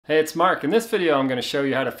Hey, it's Mark. In this video, I'm going to show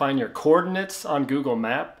you how to find your coordinates on Google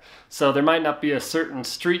Map. So there might not be a certain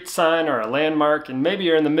street sign or a landmark, and maybe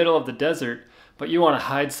you're in the middle of the desert, but you want to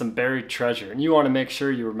hide some buried treasure, and you want to make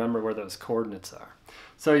sure you remember where those coordinates are.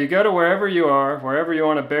 So you go to wherever you are, wherever you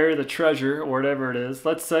want to bury the treasure, or whatever it is.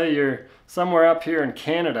 Let's say you're somewhere up here in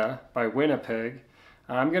Canada by Winnipeg.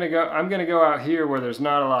 I'm gonna go out here where there's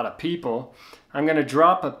not a lot of people. I'm gonna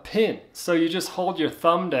drop a pin. So you just hold your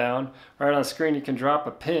thumb down right on the screen. You can drop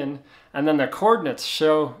a pin, and then the coordinates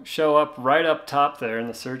show up right up top there in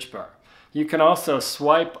the search bar. You can also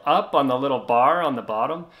swipe up on the little bar on the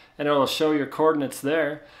bottom, and it'll show your coordinates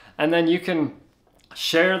there. And then you can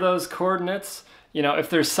share those coordinates. You know, if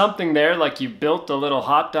there's something there, like you built a little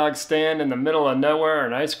hot dog stand in the middle of nowhere or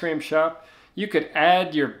an ice cream shop, you could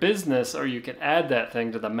add your business, or you could add that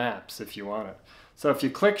thing to the maps if you want it. So if you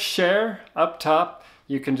click share up top,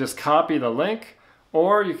 you can just copy the link,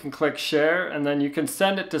 or you can click share and then you can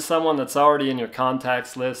send it to someone that's already in your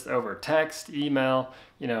contacts list over text, email,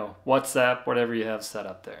 WhatsApp, whatever you have set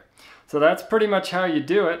up there. So that's pretty much how you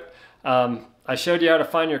do it. I showed you how to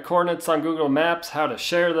find your coordinates on Google Maps, how to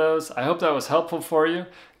share those. I hope that was helpful for you.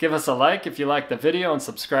 Give us a like if you liked the video and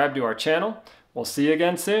subscribe to our channel. We'll see you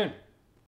again soon.